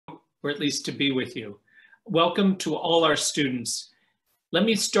or at least to be with you. Welcome to all our students. Let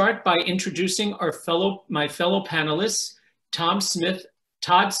me start by introducing my fellow panelists, Todd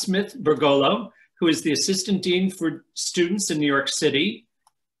Smith-Bergollo, who is the Assistant Dean for Students in New York City,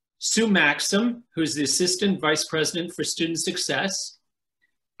 Sue Maxam, who is the Assistant Vice President for Student Success,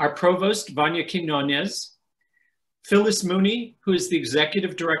 our Provost, Vanya Quiñones, Phyllis Mooney, who is the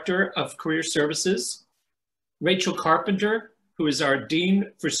Executive Director of Career Services, Rachel Carpenter, who is our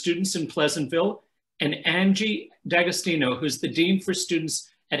Dean for Students in Pleasantville, and Angie D'Agostino, who's the Dean for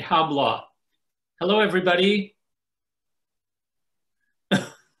Students at Haub Law. Hello, everybody.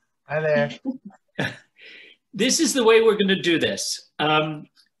 Hi there. This is the way we're going to do this.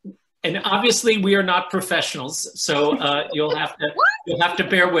 And obviously we are not professionals, so you'll have to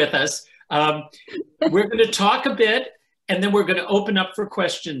bear with us. We're going to talk a bit, and then we're going to open up for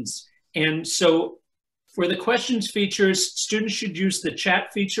questions. And so for the questions features, students should use the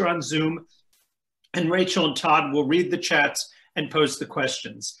chat feature on Zoom, and Rachel and Todd will read the chats and pose the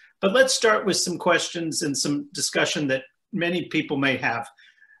questions. But let's start with some questions and some discussion that many people may have.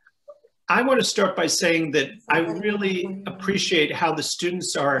 I want to start by saying that I really appreciate how the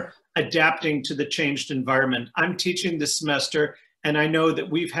students are adapting to the changed environment. I'm teaching this semester, and I know that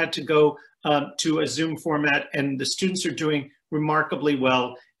we've had to go to a Zoom format, and the students are doing remarkably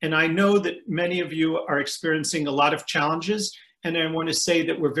well. And I know that many of you are experiencing a lot of challenges, and I want to say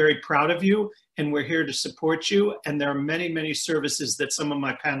that we're very proud of you, and we're here to support you. And there are many, many services that some of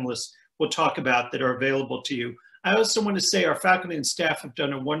my panelists will talk about that are available to you. I also want to say our faculty and staff have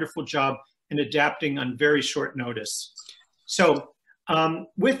done a wonderful job in adapting on very short notice. So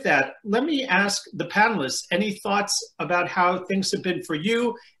with that, let me ask the panelists, any thoughts about how things have been for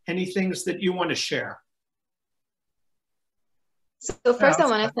you? Any things that you want to share? So first I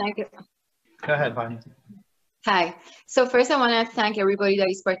want to thank you. Go ahead, Vanya. Hi. So first I want to thank everybody that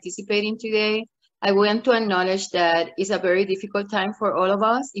is participating today. I want to acknowledge that it's a very difficult time for all of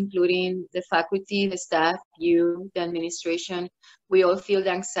us, including the faculty, the staff, you, the administration. We all feel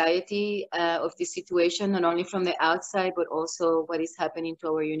the anxiety of this situation, not only from the outside, but also what is happening to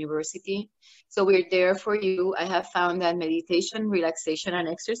our university. So we're there for you. I have found that meditation, relaxation, and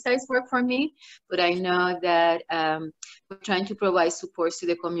exercise work for me, but I know that we're trying to provide support to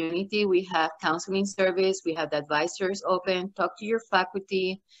the community. We have counseling service, we have the advisors open, talk to your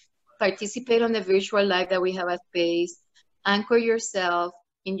faculty, participate on the virtual live that we have at PACE, anchor yourself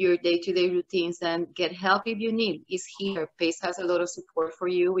in your day-to-day routines, and get help if you need. It's here. PACE has a lot of support for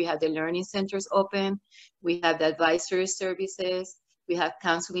you. We have the learning centers open. We have the advisory services. We have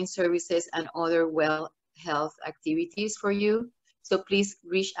counseling services and other well health activities for you. So please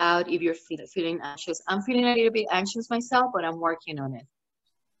reach out if you're feeling anxious. I'm feeling a little bit anxious myself, but I'm working on it.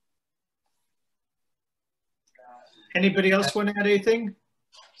 Anybody else want to add anything?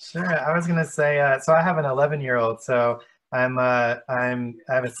 Sure. I was going to say, so I have an 11-year-old, so I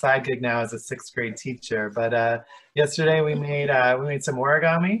have a side gig now as a 6th grade teacher. But yesterday we made some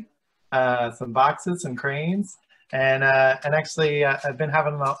origami, some boxes, some cranes, and actually I've been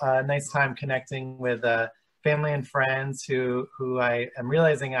having a nice time connecting with family and friends who I am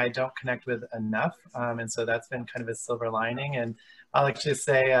realizing I don't connect with enough, and so that's been kind of a silver lining. And I'll actually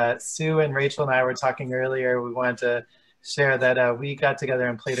say, Sue and Rachel and I were talking earlier. We wanted to share that we got together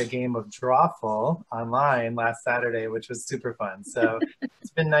and played a game of Drawful online last Saturday, which was super fun. So it's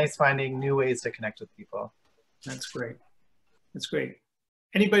been nice finding new ways to connect with people. That's great. That's great.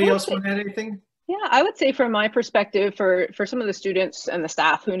 Anybody else want to add anything? Yeah, I would say from my perspective, for some of the students and the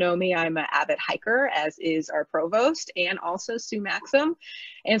staff who know me, I'm an avid hiker, as is our provost, and also Sue Maxam.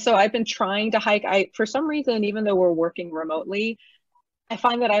 And so I've been trying to hike. For some reason, even though we're working remotely, I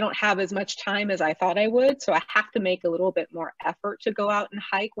find that I don't have as much time as I thought I would. So I have to make a little bit more effort to go out and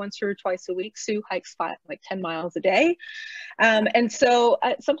hike once or twice a week. Sue hikes like 10 miles a day. And so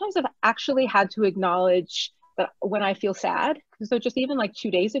sometimes I've actually had to acknowledge that when I feel sad. So just even like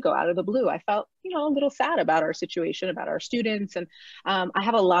 2 days ago, out of the blue, I felt, a little sad about our situation, about our students. And I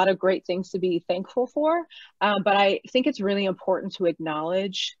have a lot of great things to be thankful for. But I think it's really important to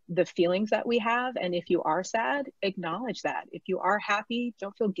acknowledge the feelings that we have. And if you are sad, acknowledge that. If you are happy,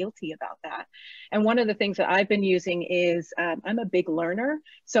 don't feel guilty about that. And one of the things that I've been using is I'm a big learner.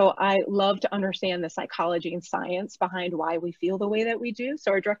 So I love to understand the psychology and science behind why we feel the way that we do.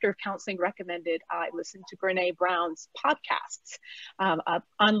 So our director of counseling recommended I listen to Brene Brown's podcasts,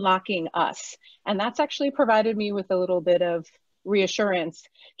 Unlocking Us. And that's actually provided me with a little bit of reassurance,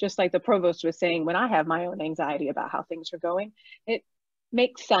 just like the provost was saying, when I have my own anxiety about how things are going, it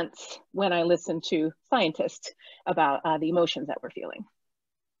makes sense when I listen to scientists about the emotions that we're feeling.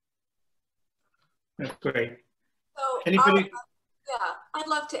 That's great. So anybody? Yeah, I'd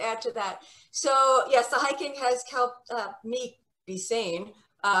love to add to that. So yes, the hiking has helped me be sane,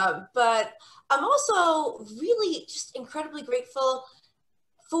 but I'm also really just incredibly grateful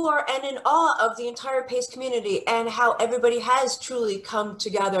for and in awe of the entire PACE community and how everybody has truly come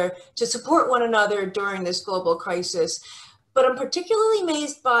together to support one another during this global crisis. But I'm particularly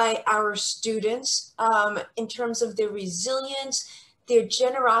amazed by our students in terms of their resilience, their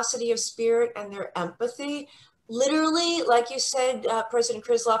generosity of spirit, and their empathy. Literally, like you said, President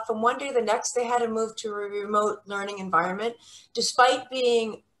Krislov, from one day to the next, they had to move to a remote learning environment, despite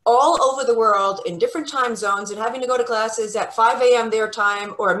being all over the world in different time zones and having to go to classes at 5 a.m. their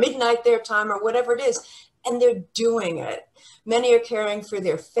time or midnight their time or whatever it is. And they're doing it. Many are caring for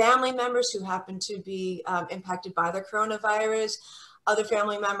their family members who happen to be impacted by the coronavirus. Other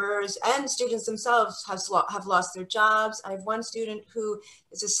family members and students themselves have lost their jobs. I have one student who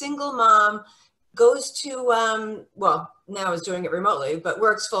is a single mom, goes to, well, now is doing it remotely, but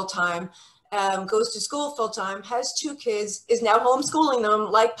works full-time, goes to school full-time, has 2 kids, is now homeschooling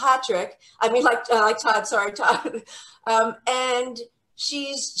them like Patrick, like Todd, sorry, Todd. And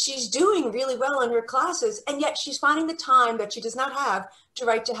she's doing really well in her classes, and yet she's finding the time that she does not have to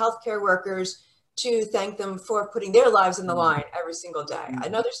write to healthcare workers to thank them for putting their lives on the line every single day.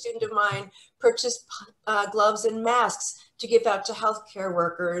 Another student of mine purchased gloves and masks to give out to healthcare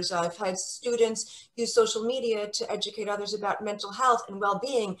workers. I've had students use social media to educate others about mental health and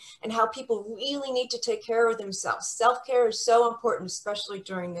well-being and how people really need to take care of themselves. Self-care is so important, especially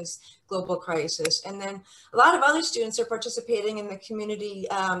during this global crisis. And then a lot of other students are participating in the community,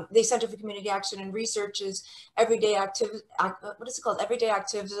 the Center for Community Action and Research's Everyday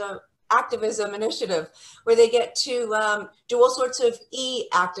Activism initiative, where they get to do all sorts of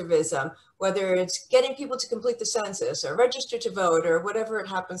e-activism, whether it's getting people to complete the census or register to vote or whatever it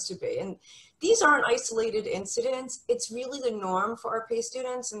happens to be. And these aren't isolated incidents. It's really the norm for our PACE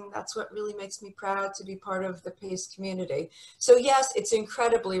students, and that's what really makes me proud to be part of the PACE community. So yes, it's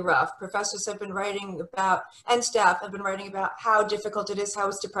incredibly rough. Professors have been writing about, and staff have been writing about how difficult it is, how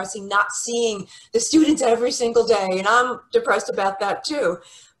it's depressing not seeing the students every single day, and I'm depressed about that too.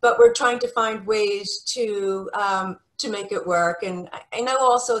 But we're trying to find ways to make it work. And I know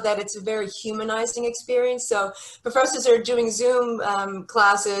also that it's a very humanizing experience. So professors are doing Zoom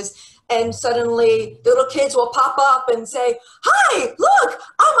classes, and suddenly the little kids will pop up and say, "Hi, look,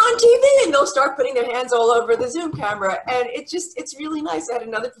 I'm on TV," and they'll start putting their hands all over the Zoom camera. And it's really nice. I had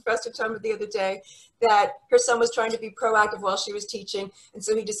another professor tell me the other day that her son was trying to be proactive while she was teaching. And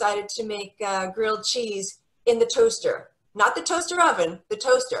so he decided to make grilled cheese in the toaster. Not the toaster oven, the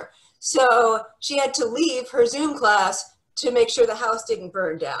toaster. So she had to leave her Zoom class to make sure the house didn't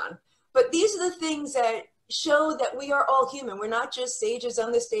burn down. But these are the things that show that we are all human. We're not just sages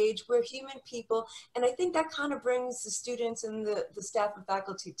on the stage, we're human people. And I think that kind of brings the students and the staff and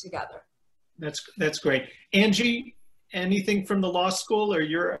faculty together. That's great. Angie, anything from the law school or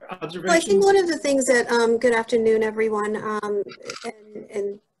your observations? Well, I think one of the things that, good afternoon, everyone,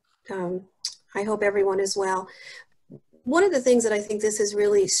 and I hope everyone is well. One of the things that I think this has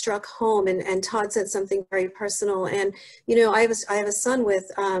really struck home, and Todd said something very personal, and you know, I have a son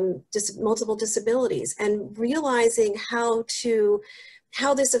with multiple disabilities, and realizing how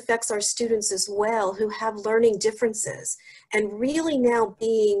this affects our students as well, who have learning differences, and really now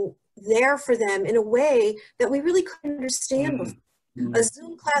being there for them in a way that we really couldn't understand before. A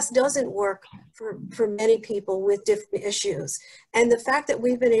Zoom class doesn't work for many people with different issues, and the fact that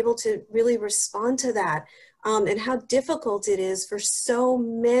we've been able to really respond to that, and how difficult it is for so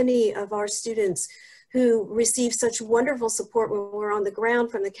many of our students who receive such wonderful support when we're on the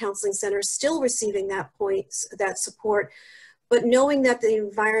ground from the counseling center, still receiving that support, but knowing that the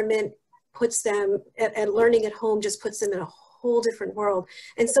environment puts them, at learning at home just puts them in a whole different world.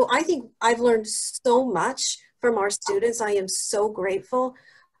 And so I think I've learned so much from our students. I am so grateful.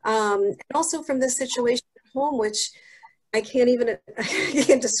 And also from this situation at home, which I can't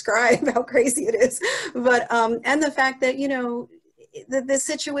describe how crazy it is, but and the fact that, you know, the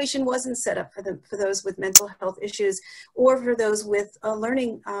situation wasn't set up for those with mental health issues or for those with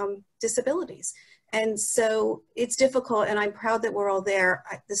learning disabilities, and so it's difficult. And I'm proud that we're all there.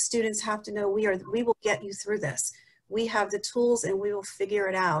 The students have to know we will get you through this. We have the tools, and we will figure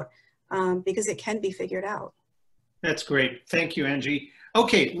it out because it can be figured out. That's great. Thank you, Angie.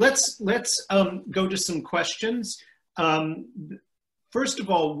 Okay, let's go to some questions. First of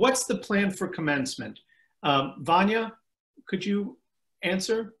all, what's the plan for commencement? Vanya, could you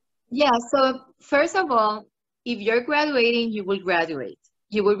answer? Yeah, so first of all, if you're graduating, you will graduate.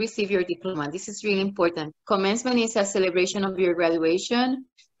 you will receive your diploma. This is really important. Commencement is a celebration of your graduation,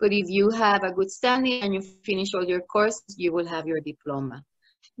 but if you have a good standing and you finish all your courses, you will have your diploma.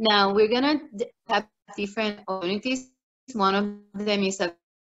 Now, we're gonna have different opportunities. One of them is a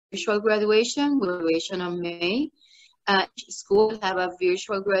virtual graduation on May. School will have a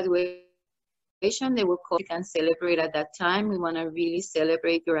virtual graduation. They will call, you can celebrate at that time. We wanna really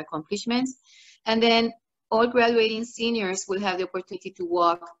celebrate your accomplishments. And then all graduating seniors will have the opportunity to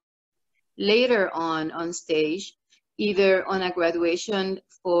walk later on stage, either on a graduation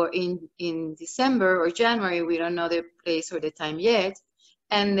in December or January, we don't know the place or the time yet,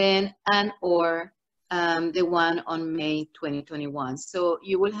 and then or the one on May 2021. So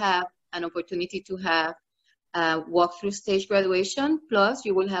you will have an opportunity to have a walk-through stage graduation, plus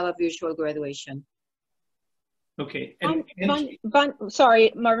you will have a virtual graduation. Okay.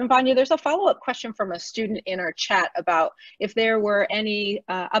 Sorry, Marvin, Vanya, there's a follow-up question from a student in our chat about if there were any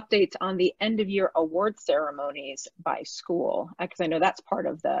updates on the end-of-year award ceremonies by school, because I know that's part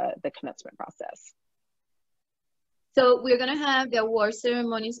of the commencement process. So we're going to have the award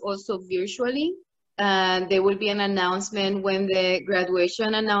ceremonies also virtually. There will be an announcement when the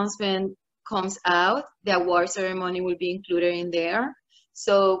graduation announcement comes out. The award ceremony will be included in there.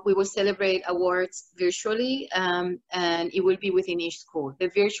 So we will celebrate awards virtually, and it will be within each school. The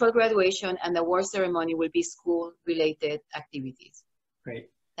virtual graduation and the award ceremony will be school-related activities. Great.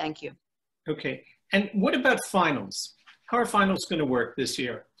 Thank you. Okay. And what about finals? How are finals going to work this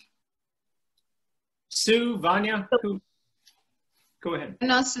year? Sue, Vanya, who? Go ahead.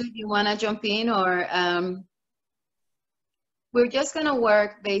 No, Sue, you want to jump in, or we're just going to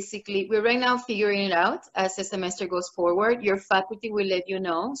work basically. We're right now figuring it out as the semester goes forward. Your faculty will let you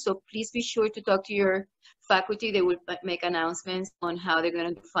know. So please be sure to talk to your faculty. They will make announcements on how they're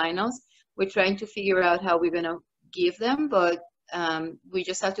going to do finals. We're trying to figure out how we're going to give them, but we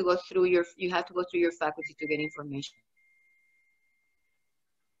just have to go through you have to go through your faculty to get information.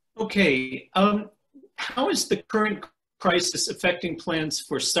 Okay. How is the current crisis affecting plans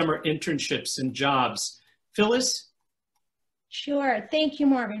for summer internships and jobs? Phyllis? Sure, thank you,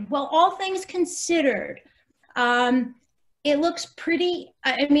 Marvin. Well, all things considered, it looks pretty,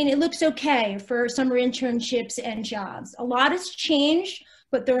 it looks okay for summer internships and jobs. A lot has changed,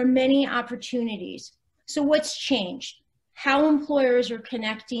 but there are many opportunities. So what's changed? How employers are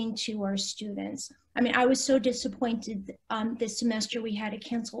connecting to our students. I was so disappointed this semester we had to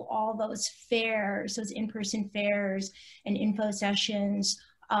cancel all those fairs, those in-person fairs and info sessions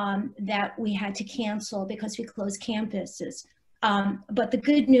that we had to cancel because we closed campuses. But the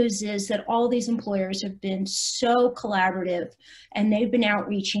good news is that all these employers have been so collaborative, and they've been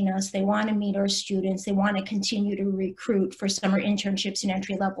outreaching us. They want to meet our students. They want to continue to recruit for summer internships and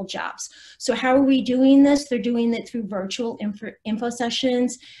entry-level jobs. So how are we doing this? They're doing it through virtual info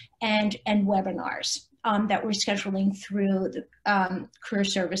sessions and webinars that we're scheduling through the career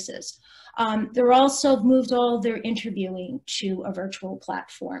services. They're also moved all their interviewing to a virtual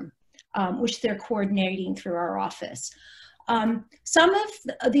platform, which they're coordinating through our office. Some of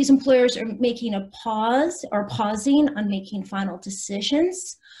these employers are making a pause or pausing on making final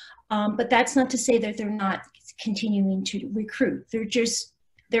decisions, but that's not to say that they're not continuing to recruit. They're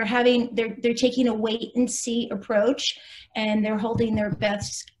taking a wait and see approach, and they're holding their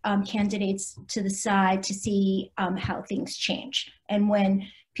best candidates to the side to see how things change and when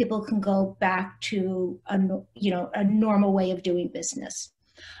people can go back to a normal way of doing business.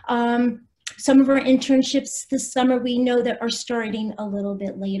 Some of our internships this summer we know that are starting a little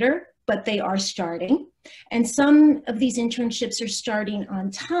bit later, but they are starting. And some of these internships are starting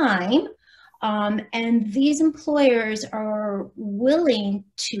on time. And these employers are willing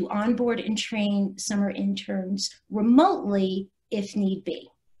to onboard and train summer interns remotely if need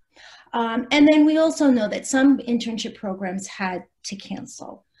be. And then we also know that some internship programs had to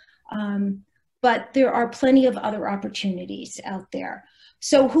cancel. But there are plenty of other opportunities out there.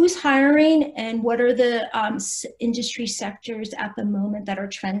 So who's hiring and what are the industry sectors at the moment that are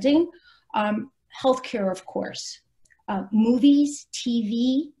trending? Healthcare, of course. Movies,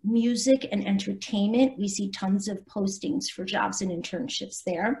 TV, music, and entertainment. We see tons of postings for jobs and internships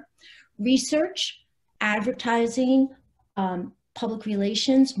there. Research, advertising, public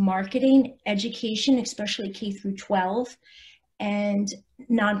relations, marketing, education, especially K through 12, and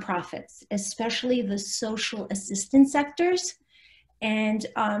nonprofits, especially the social assistance sectors. And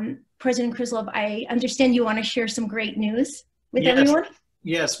President Krislov, I understand you want to share some great news with everyone?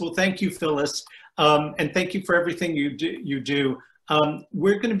 Yes, well, thank you, Phyllis. And thank you for everything you do.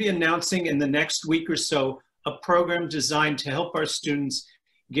 We're going to be announcing in the next week or so a program designed to help our students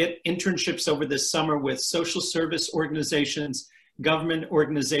get internships over this summer with social service organizations, government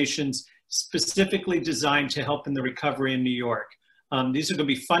organizations specifically designed to help in the recovery in New York. These are going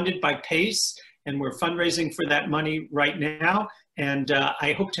to be funded by PACE, and we're fundraising for that money right now. And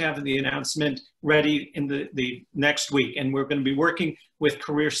I hope to have the announcement ready in the next week. And we're going to be working with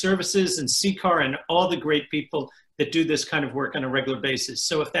Career Services and CCAR and all the great people that do this kind of work on a regular basis.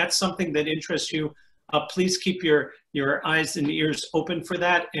 So if that's something that interests you, please keep your eyes and ears open for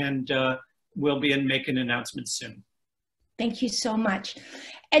that, and we'll be making announcements soon. Thank you so much.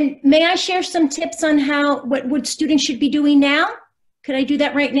 And may I share some tips on what students should be doing now? Could I do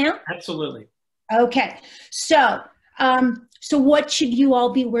that right now? Absolutely. Okay. So what should you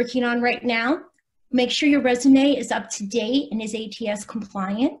all be working on right now? Make sure your resume is up to date and is ATS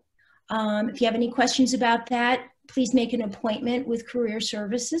compliant. If you have any questions about that, please make an appointment with Career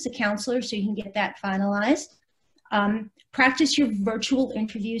Services, a counselor, so you can get that finalized. Practice your virtual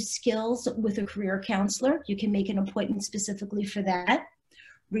interview skills with a career counselor. You can make an appointment specifically for that.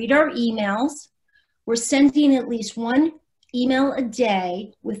 Read our emails. We're sending at least one email a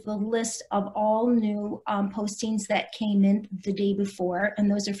day with the list of all new postings that came in the day before,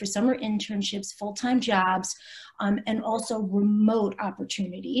 and those are for summer internships, full-time jobs, and also remote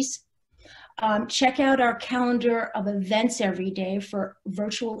opportunities. Check out our calendar of events every day for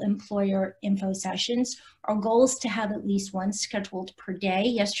virtual employer info sessions. Our goal is to have at least one scheduled per day.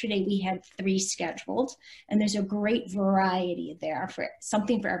 Yesterday we had 3 scheduled, and there's a great variety there for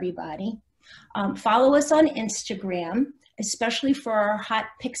something for everybody. Follow us on Instagram, especially for our hot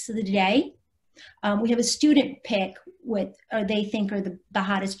picks of the day. We have a student pick with they think are the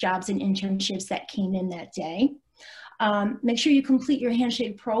hottest jobs and internships that came in that day. Make sure you complete your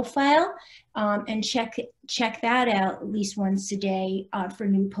Handshake profile and check that out at least once a day for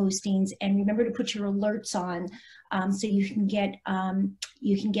new postings. And remember to put your alerts on so you can get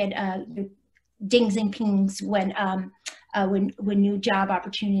dings and pings when new job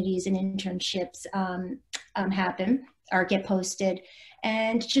opportunities and internships happen or get posted.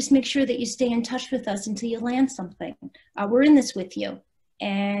 And just make sure that you stay in touch with us until you land something. We're in this with you.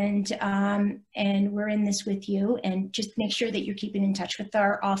 And we're in this with you, and just make sure that you're keeping in touch with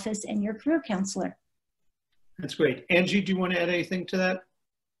our office and your career counselor. That's great. Angie, do you want to add anything to that?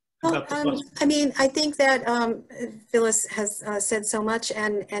 I mean, I think that Phyllis has said so much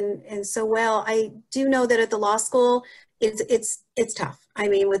and so well. I do know that at the law school, it's tough. I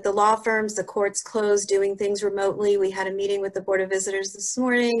mean, with the law firms, the courts closed, doing things remotely. We had a meeting with the Board of Visitors this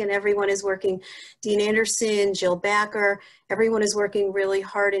morning, and everyone is working. Dean Anderson, Jill Backer, everyone is working really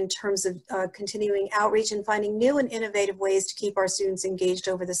hard in terms of continuing outreach and finding new and innovative ways to keep our students engaged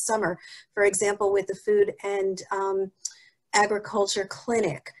over the summer. For example, with the Food and Agriculture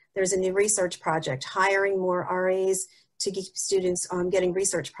Clinic, there's a new research project, hiring more RAs to keep students getting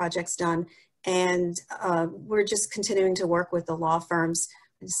research projects done. And we're just continuing to work with the law firms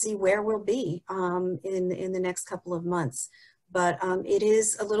and see where we'll be in the next couple of months. But it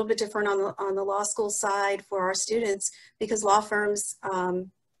is a little bit different on the law school side for our students because law firms,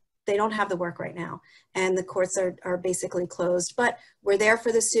 they don't have the work right now. And the courts are basically closed. But we're there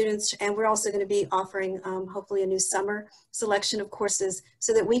for the students, and we're also going to be offering hopefully a new summer selection of courses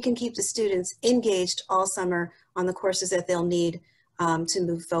so that we can keep the students engaged all summer on the courses that they'll need to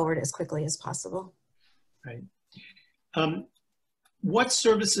move forward as quickly as possible. Right. What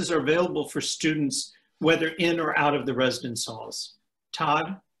services are available for students, whether in or out of the residence halls?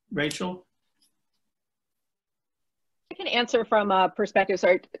 Todd, Rachel? I can answer from a perspective.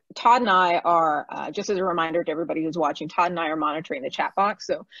 So Todd and I are, just as a reminder to everybody who's watching, Todd and I are monitoring the chat box.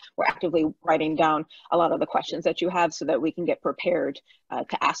 So we're actively writing down a lot of the questions that you have so that we can get prepared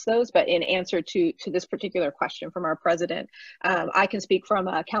to ask those. But in answer to this particular question from our president, I can speak from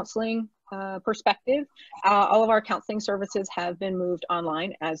a counseling perspective. All of our counseling services have been moved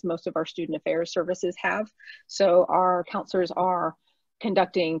online, as most of our student affairs services have. So our counselors are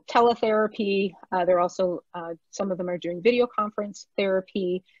conducting teletherapy. They're also, some of them are doing video conference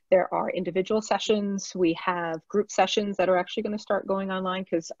therapy. There are individual sessions. We have group sessions that are actually going to start going online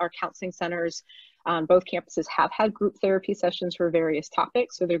because our counseling centers on both campuses have had group therapy sessions for various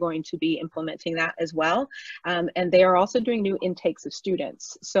topics. So they're going to be implementing that as well. And they are also doing new intakes of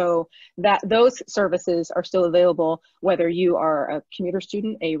students. So those services are still available, whether you are a commuter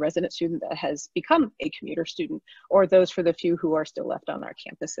student, a resident student that has become a commuter student, or those for the few who are still left on our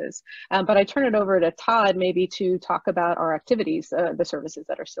campuses. But I turn it over to Todd maybe to talk about our activities, the services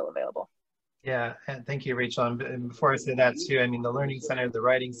that are still available. Yeah, and thank you, Rachel. And before I say that too, I mean, the Learning Center, the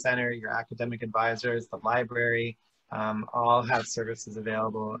Writing Center, your academic advisors, the library, all have services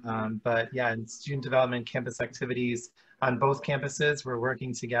available. But yeah, in student development, campus activities on both campuses, we're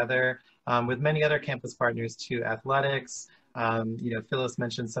working together with many other campus partners too, athletics, You know, Phyllis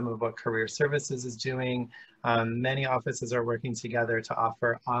mentioned some of what Career Services is doing. Many offices are working together to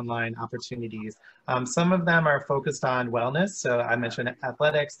offer online opportunities. Some of them are focused on wellness. So I mentioned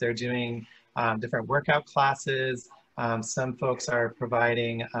athletics, they're doing different workout classes. Some folks are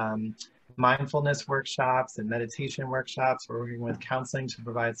providing mindfulness workshops and meditation workshops. We're working with counseling to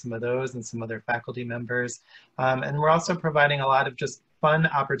provide some of those and some other faculty members. And we're also providing a lot of just fun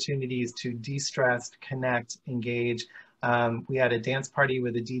opportunities to de-stress, connect, engage. We had a dance party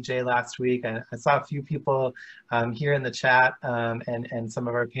with a DJ last week. I saw a few people here in the chat, and some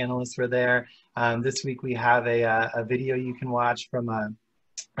of our panelists were there. This week we have a video you can watch from a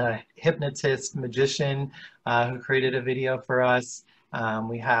hypnotist magician who created a video for us.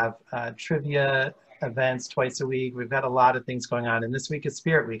 We have trivia events twice a week. We've got a lot of things going on. And this week is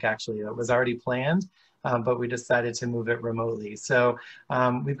Spirit Week, actually. It was already planned, but we decided to move it remotely. So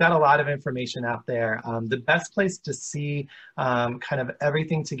we've got a lot of information out there. The best place to see kind of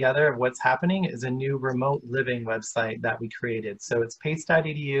everything together of what's happening is a new remote living website that we created. So it's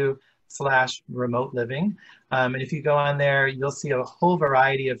pace.edu/remote living. And if you go on there, you'll see a whole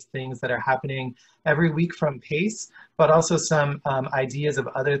variety of things that are happening every week from PACE, but also some ideas of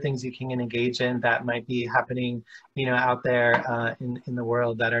other things you can engage in that might be happening, you know, out there in the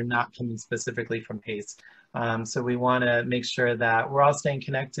world that are not coming specifically from PACE. So we want to make sure that we're all staying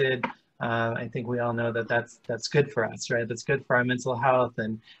connected. I think we all know that that's good for us, right? That's good for our mental health.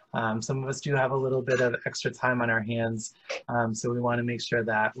 And some of us do have a little bit of extra time on our hands. So we want to make sure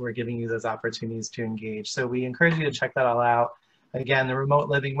that we're giving you those opportunities to engage. So we encourage you to check that all out. Again, the Remote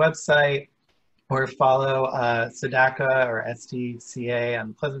Living website, or follow SEDACA or SDCA on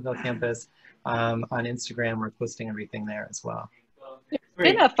the Pleasantville campus on Instagram. We're posting everything there as well.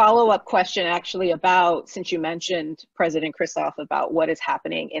 There's been a follow-up question actually about, since you mentioned President Krislov, about what is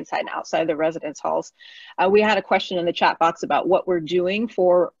happening inside and outside the residence halls. We had a question in the chat box about what we're doing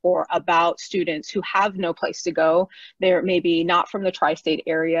for or about students who have no place to go. They're maybe not from the tri-state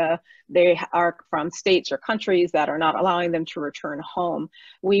area. They are from states or countries that are not allowing them to return home.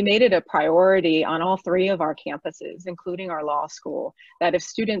 We made it a priority on all 3 of our campuses, including our law school, that if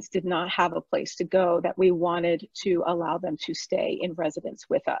students did not have a place to go, that we wanted to allow them to stay in residence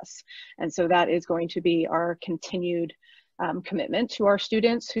with us. And so that is going to be our continued commitment to our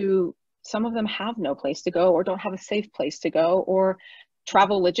students who, some of them have no place to go or don't have a safe place to go, or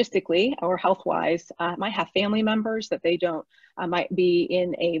travel logistically or health-wise, might have family members that they don't, might be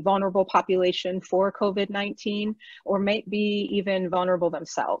in a vulnerable population for COVID-19, or might be even vulnerable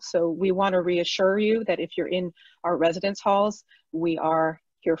themselves. So we want to reassure you that if you're in our residence halls, we are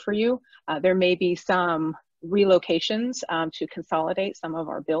here for you. There may be some relocations to consolidate some of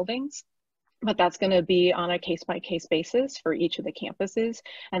our buildings, but that's going to be on a case-by-case basis for each of the campuses,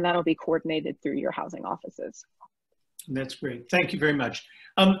 and that'll be coordinated through your housing offices. That's great. Thank you very much.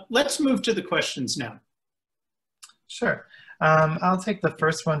 Let's move to the questions now. Sure. I'll take the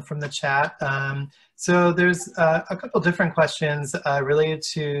first one from the chat. So there's a couple different questions related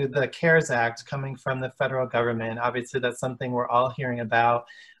to the CARES Act coming from the federal government. Obviously, that's something we're all hearing about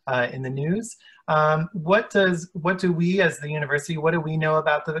in the news. What do we as the university, what do we know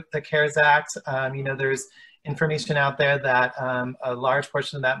about the CARES Act? You know, there's information out there that a large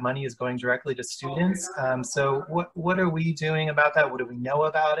portion of that money is going directly to students. So what are we doing about that? What do we know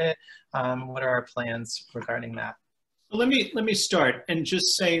about it? What are our plans regarding that? Well, let me start and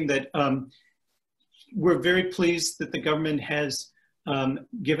just saying that we're very pleased that the government has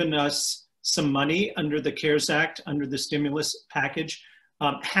given us some money under the CARES Act, under the stimulus package.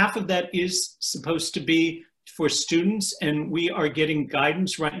 Half of that is supposed to be for students, and we are getting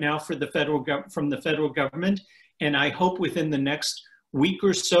guidance right now for the from the federal government. And I hope within the next week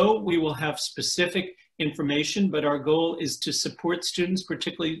or so, we will have specific information, but our goal is to support students,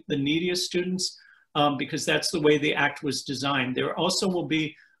 particularly the neediest students, because that's the way the act was designed. There also will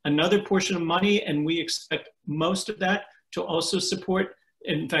be another portion of money, and we expect most of that to also support,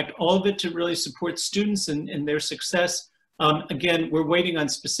 in fact, all of it to really support students and their success. Again, we're waiting on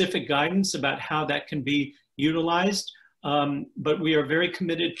specific guidance about how that can be utilized, but we are very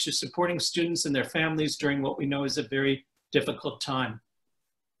committed to supporting students and their families during what we know is a very difficult time.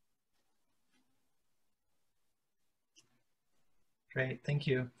 Great, thank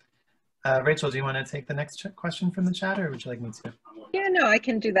you. Rachel, do you want to take the next question from the chat, or would you like me to? Yeah, no, I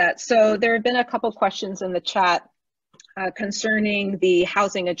can do that. So there have been a couple questions in the chat concerning the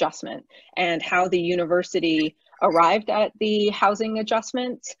housing adjustment and how the university arrived at the housing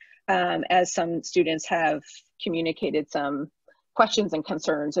adjustment, as some students have communicated some questions and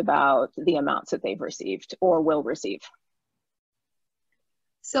concerns about the amounts that they've received or will receive.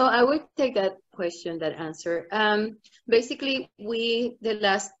 So I would take that question, that answer. Basically, the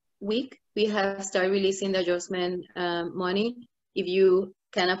last week, we have started releasing the adjustment money. If you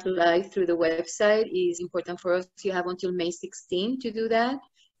can apply through the website, it is important for us. You have until May 16 to do that.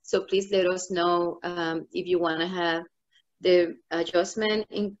 So please let us know if you want to have the adjustment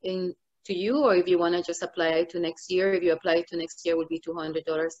to you, or if you want to just apply it to next year. If you apply it to next year, it will be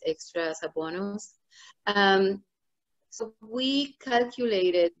 $200 extra as a bonus. So we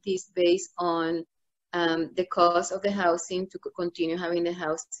calculated this based on the cost of the housing to continue having the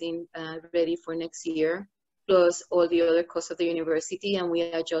housing ready for next year, plus all the other costs of the university, and we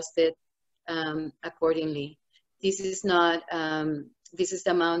adjusted accordingly. This is not, this is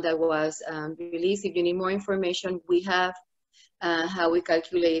the amount that was released. If you need more information, we have how we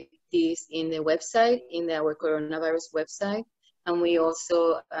calculate this in the website, in our coronavirus website. And we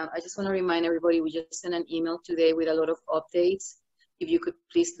also, I just want to remind everybody, we just sent an email today with a lot of updates. If you could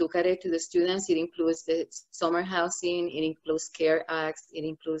please look at it to the students, it includes the summer housing, it includes CARE Acts, it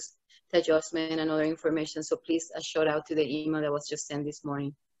includes the adjustment and other information. So please a shout out to the email that was just sent this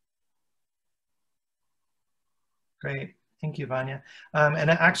morning. Great. Thank you, Vanya. And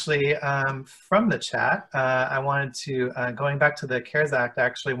actually, from the chat, I wanted to, going back to the CARES Act, I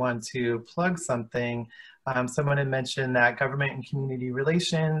actually wanted to plug something. Someone had mentioned that Government and Community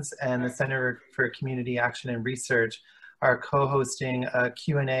Relations and the Center for Community Action and Research are co-hosting a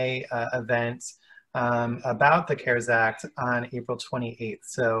Q&A event about the CARES Act on April 28th.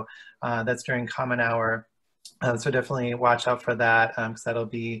 So that's during Common Hour. So definitely watch out for that, because that'll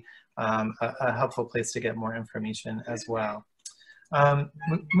be a helpful place to get more information as well.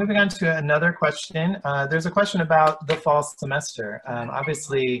 Moving on to another question. There's a question about the fall semester.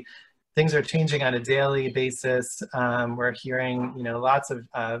 Obviously, things are changing on a daily basis. We're hearing, lots of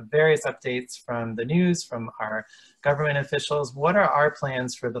various updates from the news, from our government officials. What are our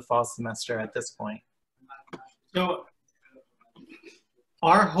plans for the fall semester at this point? So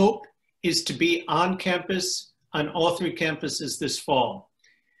our hope is to be on campus on all 3 campuses this fall.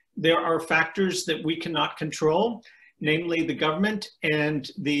 There are factors that we cannot control, namely the government and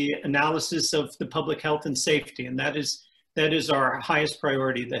the analysis of the public health and safety. And that is our highest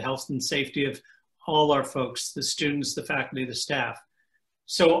priority, the health and safety of all our folks, the students, the faculty, the staff.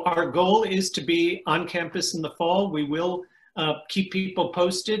 So our goal is to be on campus in the fall. We will keep people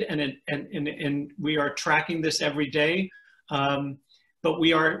posted, and we are tracking this every day. But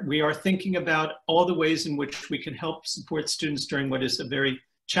we are thinking about all the ways in which we can help support students during what is a very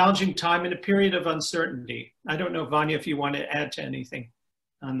challenging time in a period of uncertainty. I don't know, Vanya, if you want to add to anything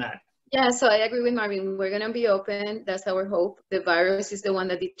on that. Yeah, so I agree with Marvin. We're going to be open. That's our hope. The virus is the one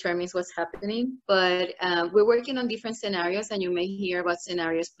that determines what's happening, but we're working on different scenarios, and you may hear about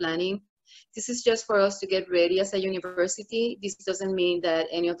scenarios planning. This is just for us to get ready as a university. This doesn't mean that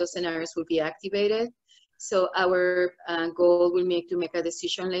any of those scenarios will be activated. So our goal will be to make a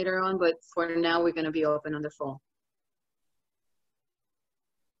decision later on, but for now, we're going to be open on the fall.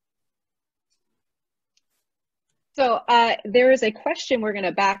 So there is a question, we're going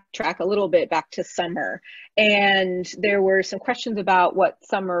to backtrack a little bit back to summer. And there were some questions about what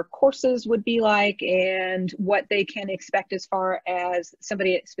summer courses would be like and what they can expect, as far as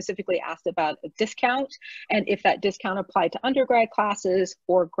somebody specifically asked about a discount, and if that discount applied to undergrad classes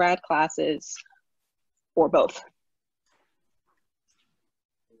or grad classes or both.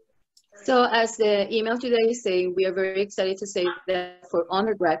 So as the email today is saying, we are very excited to say that for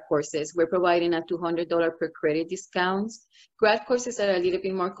undergrad courses, we're providing a $200 per credit discount. Grad courses are a little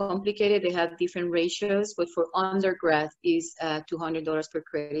bit more complicated. They have different ratios, but for undergrad is $200 per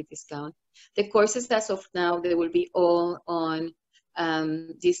credit discount. The courses as of now, they will be all on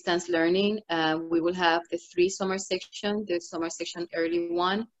distance learning. We will have the 3 summer sections, the summer section early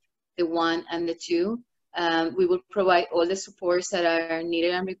 1, the 1 and the 2. We will provide all the supports that are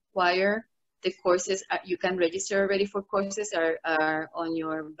needed and required. The courses, you can register already for courses, are on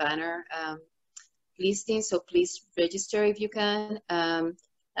your banner listing, so please register if you can. And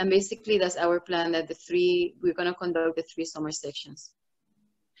basically that's our plan, that we're gonna conduct the 3 summer sections.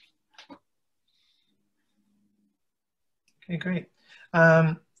 Okay, great.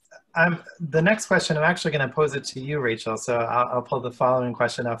 The next question, I'm actually going to pose it to you, Rachel, so I'll pull the following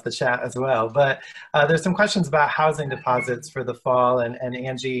question off the chat as well. But there's some questions about housing deposits for the fall, and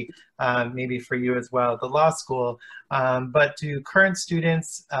Angie, maybe for you as well, the law school. But do current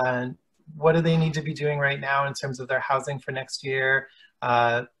students, what do they need to be doing right now in terms of their housing for next year?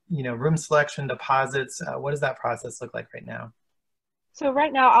 Room selection, deposits, what does that process look like right now? So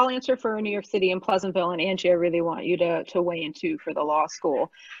right now, I'll answer for New York City and Pleasantville, and Angie, I really want you to weigh in too for the law school.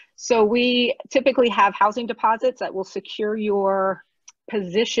 So we typically have housing deposits that will secure your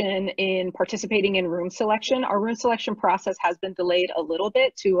position in participating in room selection. Our room selection process has been delayed a little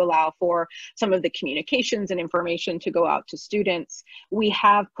bit to allow for some of the communications and information to go out to students. We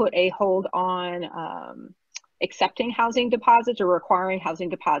have put a hold on accepting housing deposits or requiring housing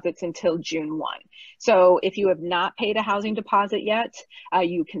deposits until June 1. So if you have not paid a housing deposit yet,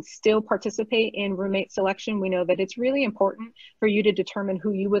 you can still participate in roommate selection. We know that it's really important for you to determine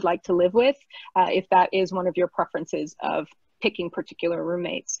who you would like to live with, if that is one of your preferences of picking particular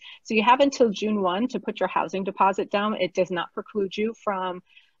roommates. So you have until June 1 to put your housing deposit down. It does not preclude you from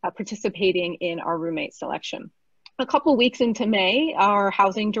participating in our roommate selection. A couple weeks into May, our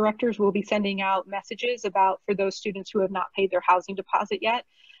housing directors will be sending out messages for those students who have not paid their housing deposit yet,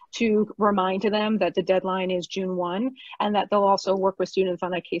 to remind them that the deadline is June 1, and that they'll also work with students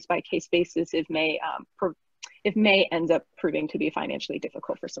on a case-by-case basis if May ends up proving to be financially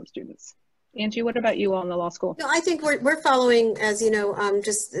difficult for some students. Angie, what about you on the law school? No, I think we're following, as you know,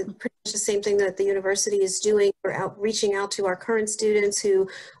 just pretty much the same thing that the university is doing. We're reaching out to our current students who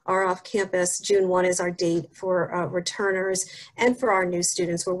are off campus. June 1 is our date for returners, and for our new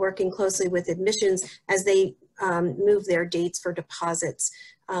students. We're working closely with admissions as they move their dates for deposits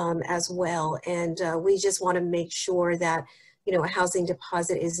as well. And we just want to make sure that, you know, a housing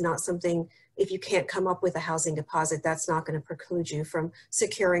deposit is not something, if you can't come up with a housing deposit, that's not going to preclude you from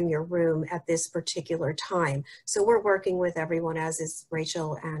securing your room at this particular time. So we're working with everyone, as is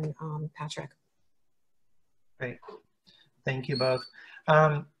Rachel and Patrick. Great. Thank you both.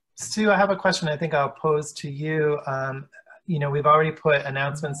 Sue, I have a question I think I'll pose to you. You know, we've already put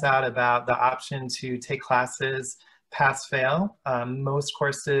announcements out about the option to take classes pass-fail. Most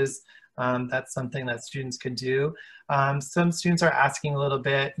courses, that's something that students could do. Some students are asking a little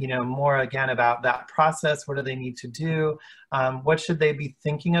bit, you know, more again about that process. What do they need to do? What should they be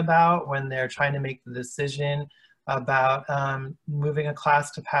thinking about when they're trying to make the decision about moving a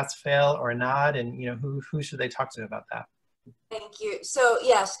class to pass-fail or not? And, you know, who should they talk to about that? Thank you. So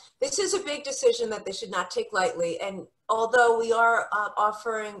yes, this is a big decision that they should not take lightly. And although we are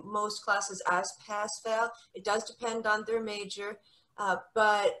offering most classes as pass-fail, it does depend on their major,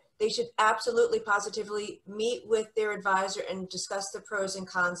 but they should absolutely positively meet with their advisor and discuss the pros and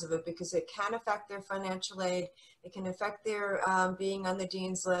cons of it, because it can affect their financial aid. It can affect their being on the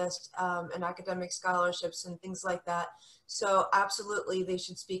dean's list and academic scholarships and things like that. So absolutely, they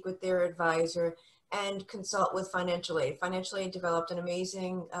should speak with their advisor and consult with financial aid. Financial aid developed an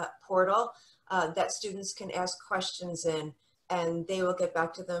amazing portal that students can ask questions in, and they will get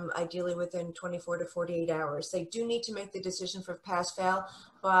back to them ideally within 24 to 48 hours. They do need to make the decision for pass-fail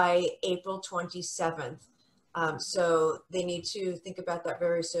by April 27th. So they need to think about that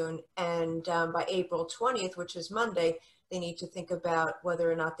very soon. And by April 20th, which is Monday, they need to think about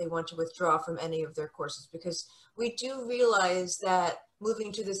whether or not they want to withdraw from any of their courses, because we do realize that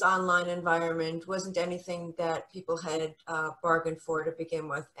moving to this online environment wasn't anything that people had bargained for to begin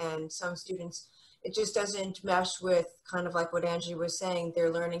with. And some students, it just doesn't mesh with, kind of like what Angie was saying,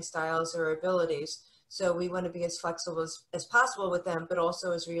 their learning styles or abilities. So we want to be as flexible as possible with them, but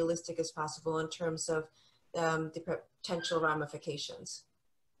also as realistic as possible in terms of the potential ramifications.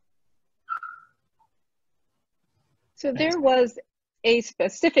 So there was a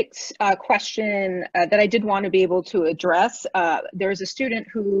specific question that I did want to be able to address. There's a student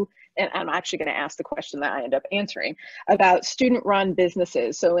who, and I'm actually going to ask the question that I end up answering, about student-run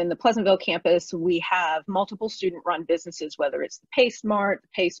businesses. So in the Pleasantville campus, we have multiple student-run businesses, whether it's the Pace Mart,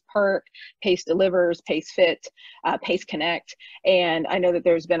 Pace Perk, Pace Delivers, Pace Fit, Pace Connect. And I know that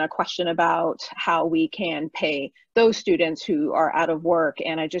there's been a question about how we can pay those students who are out of work.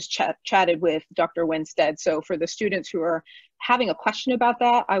 And I just chatted with Dr. Winstead. So for the students who are having a question about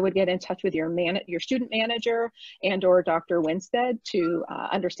that, I would get in touch with your student manager and or Dr. Winstead to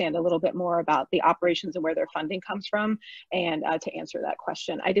understand a little bit more about the operations and where their funding comes from, and to answer that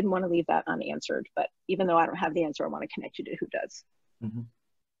question. I didn't want to leave that unanswered, but even though I don't have the answer, I want to connect you to who does. Mm-hmm.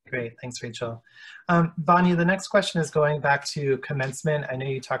 Great, thanks, Rachel. Vanya, the next question is going back to commencement. I know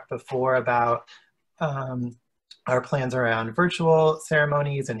you talked before about our plans around virtual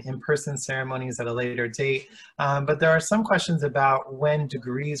ceremonies and in-person ceremonies at a later date. But there are some questions about when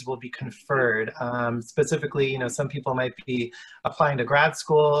degrees will be conferred. Specifically, you know, some people might be applying to grad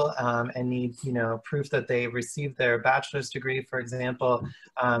school and need, you know, proof that they received their bachelor's degree, for example.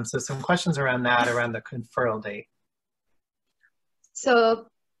 So some questions around that, around the conferral date. So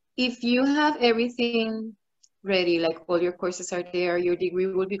if you have everything ready, like all your courses are there, your degree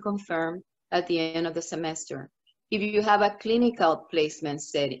will be confirmed at the end of the semester. If you have a clinical placement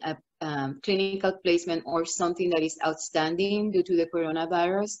clinical placement or something that is outstanding due to the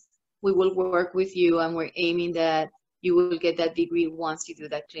coronavirus, we will work with you, and we're aiming that you will get that degree once you do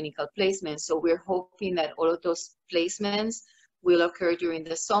that clinical placement. So we're hoping that all of those placements will occur during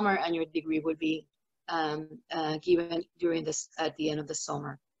the summer, and your degree will be given at the end of the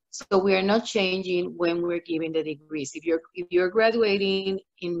summer. So we are not changing when we're giving the degrees. If you're graduating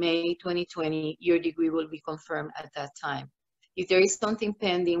in May 2020, your degree will be confirmed at that time. If there is something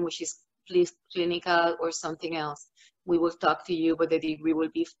pending, which is clinical or something else, we will talk to you, but the degree will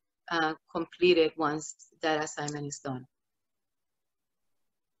be completed once that assignment is done.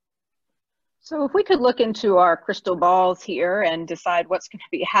 So if we could look into our crystal balls here and decide what's going to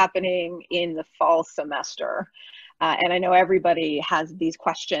be happening in the fall semester. And I know everybody has these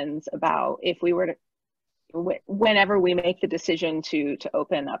questions about if we were to, whenever we make the decision to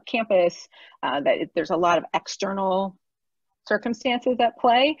open up campus, that there's a lot of external circumstances at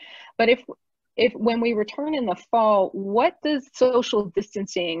play. But if when we return in the fall, what does social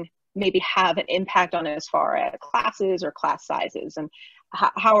distancing maybe have an impact on as far as classes or class sizes? And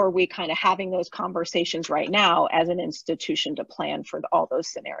how are we kind of having those conversations right now as an institution to plan for all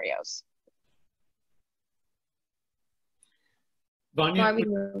those scenarios? Vanya?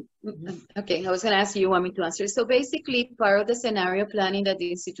 Okay, I was going to ask you, want me to answer? So basically, part of the scenario planning that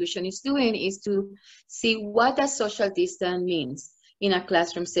the institution is doing is to see what that social distance means in a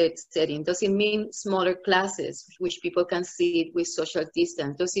classroom setting. Does it mean smaller classes, which people can sit with social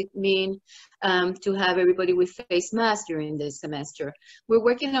distance? Does it mean to have everybody with face masks during the semester? We're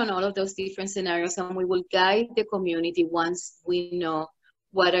working on all of those different scenarios, and we will guide the community once we know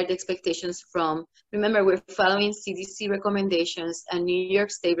what are the expectations from, remember, we're following CDC recommendations and New York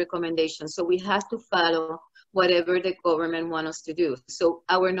State recommendations. So we have to follow whatever the government wants us to do. So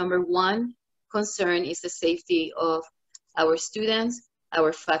our number one concern is the safety of our students,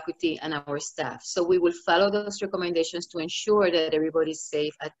 our faculty, and our staff. So we will follow those recommendations to ensure that everybody's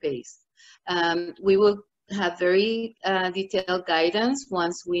safe at pace. We will have very detailed guidance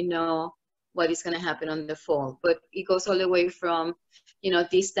once we know what is going to happen on the fall. But it goes all the way from, you know,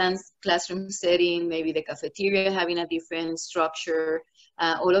 distance classroom setting, maybe the cafeteria having a different structure.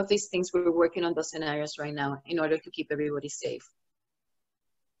 All of these things, we're working on those scenarios right now in order to keep everybody safe.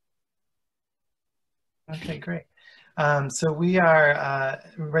 Okay, great. So we are,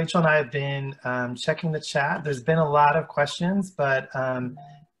 Rachel and I have been checking the chat. There's been a lot of questions, but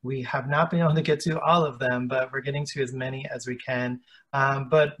we have not been able to get to all of them, but we're getting to as many as we can.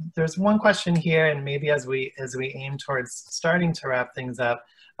 But there's one question here, and maybe as we aim towards starting to wrap things up,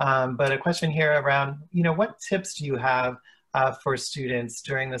 but a question here around, you know, what tips do you have for students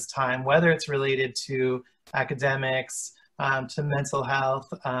during this time, whether it's related to academics, to mental health,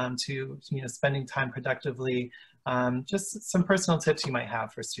 to, you know, spending time productively, just some personal tips you might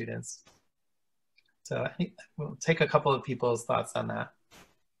have for students. So I think we'll take a couple of people's thoughts on that.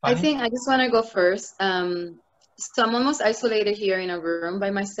 I think I just want to go first. So I'm almost isolated here in a room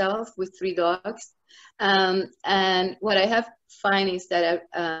by myself with 3 dogs. And what I have find is that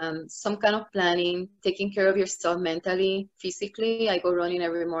some kind of planning, taking care of yourself mentally, physically. I go running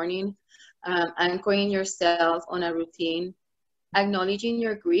every morning, anchoring yourself on a routine, acknowledging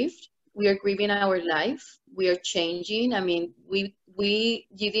your grief. We are grieving our life. We are changing. I mean, you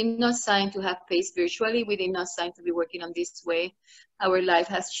did not sign to have pace virtually. We did not sign to be working on this way. Our life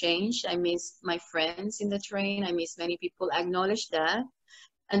has changed. I miss my friends in the train. I miss many people. Acknowledge that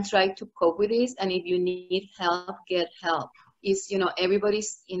and try to cope with this. And if you need help, get help. It's, you know,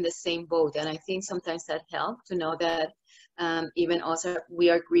 everybody's in the same boat. And I think sometimes that helps to know that even us, we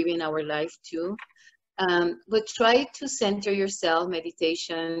are grieving our life too. But try to center yourself,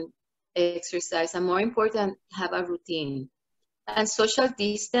 meditation, exercise, and more important, have a routine. And social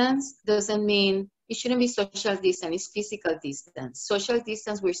distance doesn't mean, it shouldn't be social distance, it's physical distance. Social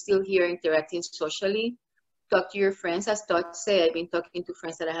distance, we're still here interacting socially. Talk to your friends, as Todd said, I've been talking to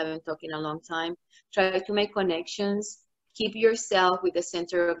friends that I haven't talked in a long time. Try to make connections. Keep yourself with the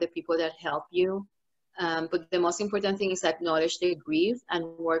center of the people that help you. But the most important thing is acknowledge the grief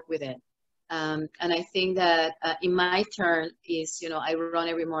and work with it. And I think that in my turn is, you know, I run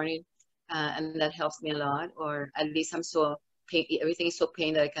every morning and that helps me a lot, or at least I'm so pain, everything is so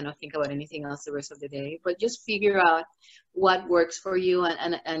pain that I cannot think about anything else the rest of the day. But just figure out what works for you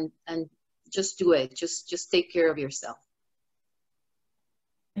and just do it. Just take care of yourself.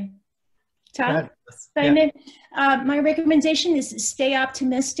 Todd? Simon, my recommendation is to stay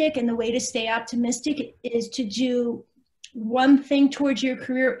optimistic, and the way to stay optimistic is to do one thing towards your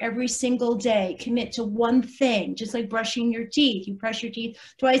career every single day. Commit to one thing, just like brushing your teeth. You brush your teeth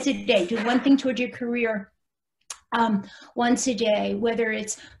twice a day. Do one thing towards your career once a day, whether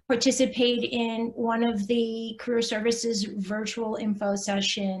it's participate in one of the career services virtual info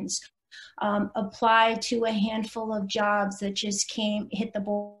sessions, apply to a handful of jobs that just hit the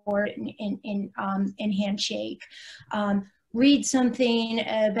board in handshake. Read something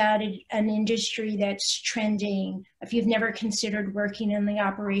about an industry that's trending. If you've never considered working in the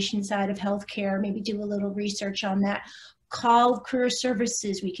operations side of healthcare, maybe do a little research on that. Call career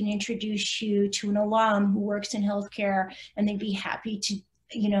services. We can introduce you to an alum who works in healthcare, and they'd be happy to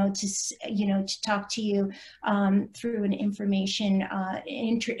talk to you through an informational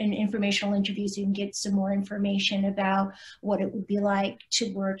interview, so you can get some more information about what it would be like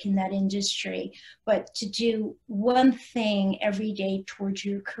to work in that industry. But to do one thing every day towards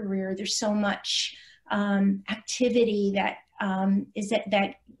your career, there's so much activity that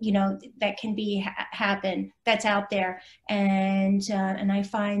that can happen, that's out there, and I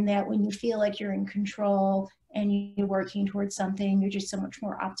find that when you feel like you're in control and you're working towards something, you're just so much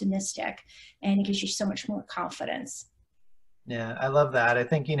more optimistic, and it gives you so much more confidence. Yeah, I love that. I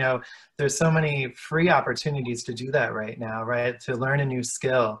think, there's so many free opportunities to do that right now, right? To learn a new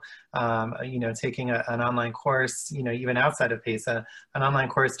skill, taking an online course, even outside of PESA, an online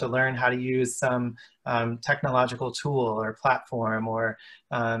course to learn how to use some technological tool or platform, or,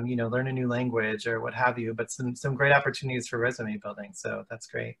 learn a new language or what have you, but some great opportunities for resume building. So that's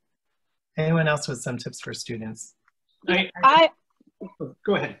great. Anyone else with some tips for students?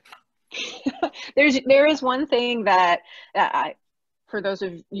 Go ahead. There is one thing that for those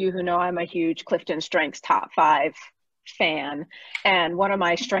of you who know, I'm a huge Clifton Strengths Top 5 fan, and one of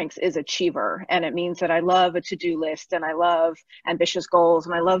my strengths is achiever, and it means that I love a to-do list, and I love ambitious goals,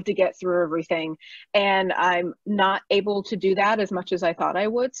 and I love to get through everything, and I'm not able to do that as much as I thought I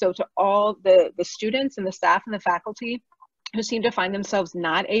would. So to all the students and the staff and the faculty who seem to find themselves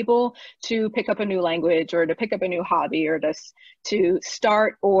not able to pick up a new language or to pick up a new hobby or to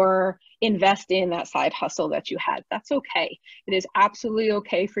start or invest in that side hustle that you had, that's okay. It is absolutely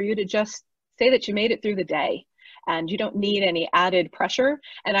okay for you to just say that you made it through the day, and you don't need any added pressure.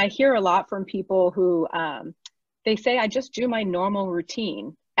 And I hear a lot from people who, they say, I just do my normal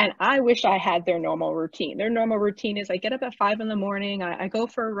routine. And I wish I had their normal routine. Their normal routine is I get up at 5 in the morning, I go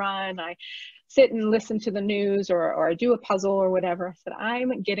for a run, I sit and listen to the news, or I do a puzzle or whatever. I said,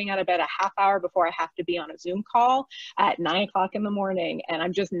 I'm getting out of bed a half hour before I have to be on a Zoom call at 9 o'clock in the morning. And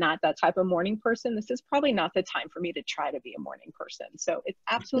I'm just not that type of morning person. This is probably not the time for me to try to be a morning person. So it's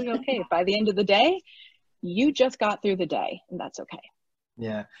absolutely okay if by the end of the day, you just got through the day, and that's okay.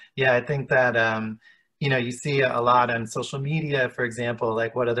 Yeah. I think that, you see a lot on social media, for example,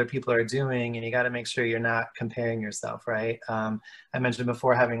 like what other people are doing, and you got to make sure you're not comparing yourself, right? I mentioned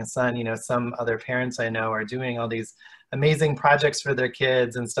before having a son, some other parents I know are doing all these amazing projects for their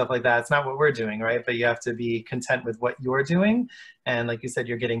kids and stuff like that. It's not what we're doing, right? But you have to be content with what you're doing. And like you said,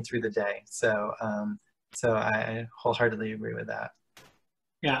 you're getting through the day. So I wholeheartedly agree with that.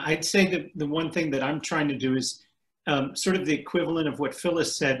 Yeah, I'd say that the one thing that I'm trying to do is sort of the equivalent of what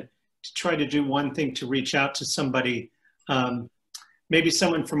Phyllis said, to try to do one thing to reach out to somebody, maybe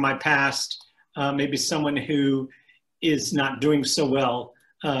someone from my past, maybe someone who is not doing so well,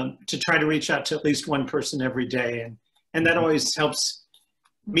 to try to reach out to at least one person every day. And that always helps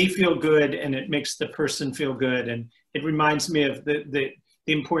me feel good, and it makes the person feel good. And it reminds me of the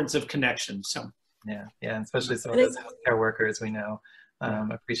importance of connection. So yeah, especially some of those healthcare workers we know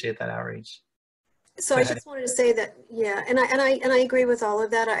appreciate that outreach. So I just wanted to say that, yeah, and I agree with all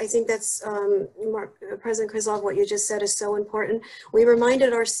of that. I think that's, President Krislov, what you just said is so important. We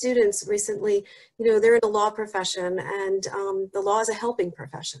reminded our students recently, they're in the law profession, and the law is a helping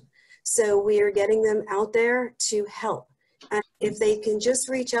profession. So we are getting them out there to help. And if they can just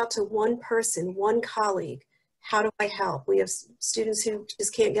reach out to one person, one colleague, how do I help? We have students who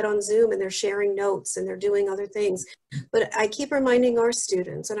just can't get on Zoom, and they're sharing notes and they're doing other things. But I keep reminding our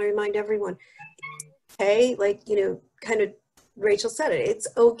students, and I remind everyone, okay, kind of Rachel said it, it's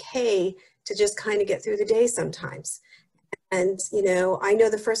okay to just kind of get through the day sometimes. And, I know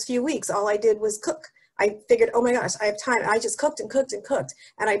the first few weeks, all I did was cook. I figured, oh my gosh, I have time. I just cooked and cooked and cooked.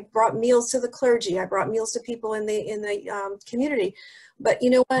 And I brought meals to the clergy. I brought meals to people in the community. But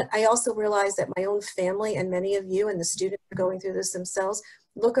you know what? I also realized that my own family, and many of you and the students are going through this themselves,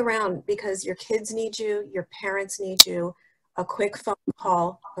 look around, because your kids need you, your parents need you. A quick phone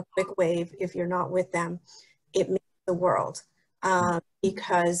call, a quick wave, if you're not with them, it makes the world.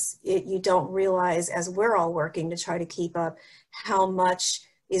 Because you don't realize, as we're all working to try to keep up, how much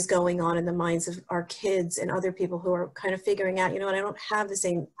is going on in the minds of our kids and other people who are kind of figuring out, I don't have the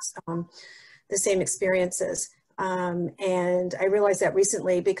same experiences. And I realized that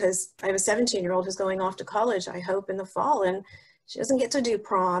recently, because I have a 17-year-old who's going off to college, I hope, in the fall, and she doesn't get to do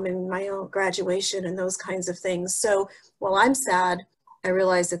prom and my own graduation and those kinds of things. So while I'm sad, I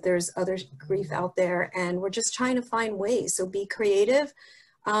realize that there's other grief out there, and we're just trying to find ways. So be creative.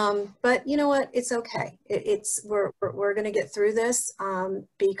 But you know what? It's okay. We're going to get through this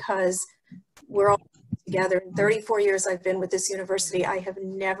because we're all together. In 34 years I've been with this university, I have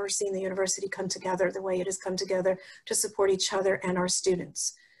never seen the university come together the way it has come together to support each other and our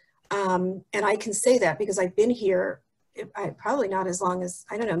students. And I can say that because I've been here, probably not as long as,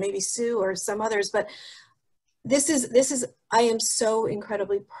 I don't know, maybe Sue or some others, but I am so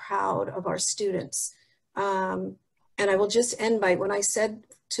incredibly proud of our students. And I will just end by, when I said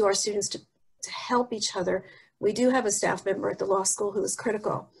to our students to help each other, we do have a staff member at the law school who is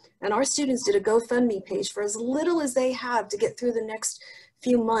critical. And our students did a GoFundMe page for as little as they have to get through the next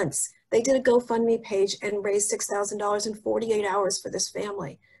few months. They did a GoFundMe page and raised $6,000 in 48 hours for this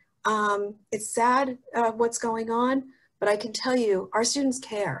family. It's sad what's going on, but I can tell you our students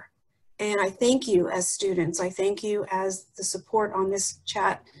care. And I thank you as students. I thank you as the support on this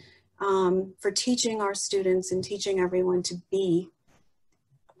chat for teaching our students and teaching everyone to be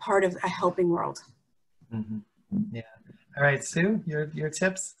part of a helping world. Mm-hmm. Yeah. All right, Sue, your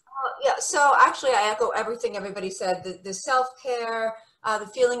tips? Yeah, so actually I echo everything everybody said, the self-care, the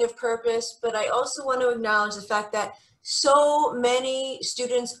feeling of purpose, but I also want to acknowledge the fact that so many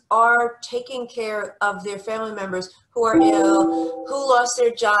students are taking care of their family members who are ill, who lost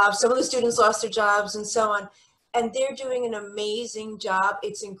their jobs. Some of the students lost their jobs and so on. And they're doing an amazing job.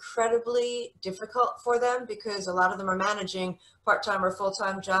 It's incredibly difficult for them because a lot of them are managing part-time or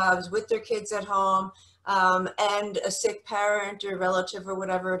full-time jobs with their kids at home and a sick parent or relative or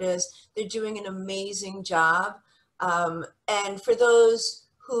whatever it is. They're doing an amazing job. And for those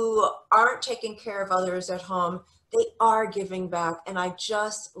who aren't taking care of others at home, they are giving back. And I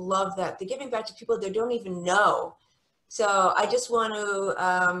just love that. They're giving back to people they don't even know. So I just want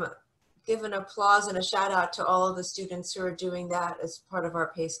to give an applause and a shout out to all of the students who are doing that as part of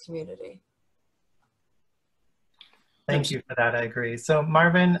our PACE community. Thank you for that, I agree. So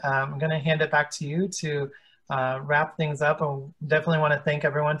Marvin, I'm gonna hand it back to you to wrap things up. I definitely wanna thank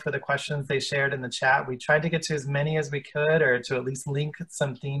everyone for the questions they shared in the chat. We tried to get to as many as we could, or to at least link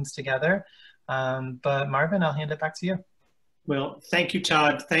some themes together. But Marvin, I'll hand it back to you. Well, thank you,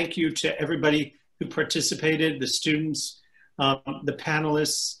 Todd. Thank you to everybody who participated, the students, the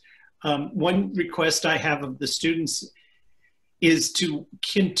panelists. One request I have of the students is to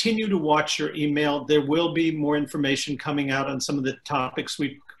continue to watch your email. There will be more information coming out on some of the topics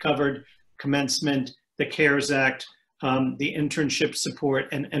we've covered: commencement, the CARES Act, the internship support,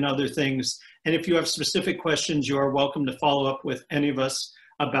 and other things. And if you have specific questions, you are welcome to follow up with any of us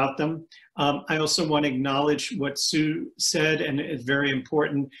about them. I also want to acknowledge what Sue said, and it's very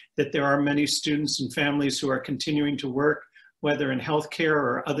important that there are many students and families who are continuing to work, whether in healthcare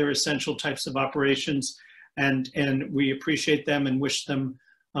or other essential types of operations, and we appreciate them and wish them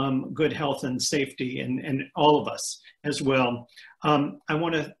good health and safety, and all of us as well. I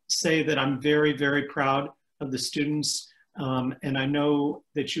want to say that I'm very, very proud of the students, and I know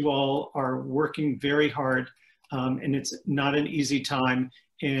that you all are working very hard, and it's not an easy time,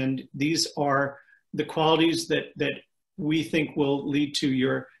 and these are the qualities that we think will lead to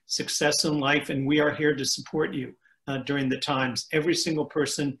your success in life, and we are here to support you during the times. Every single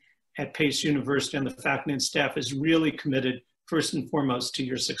person at Pace University and the faculty and staff is really committed first and foremost to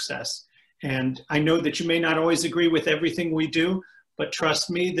your success. And I know that you may not always agree with everything we do, but trust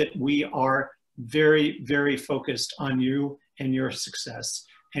me that we are very, very focused on you and your success.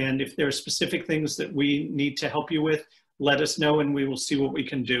 And if there are specific things that we need to help you with, let us know and we will see what we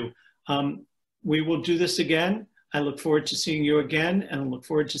can do. We will do this again. I look forward to seeing you again, and I look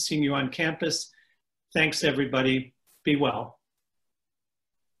forward to seeing you on campus. Thanks, everybody. Be well.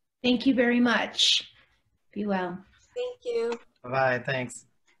 Thank you very much. Be well. Thank you. Bye-bye, thanks.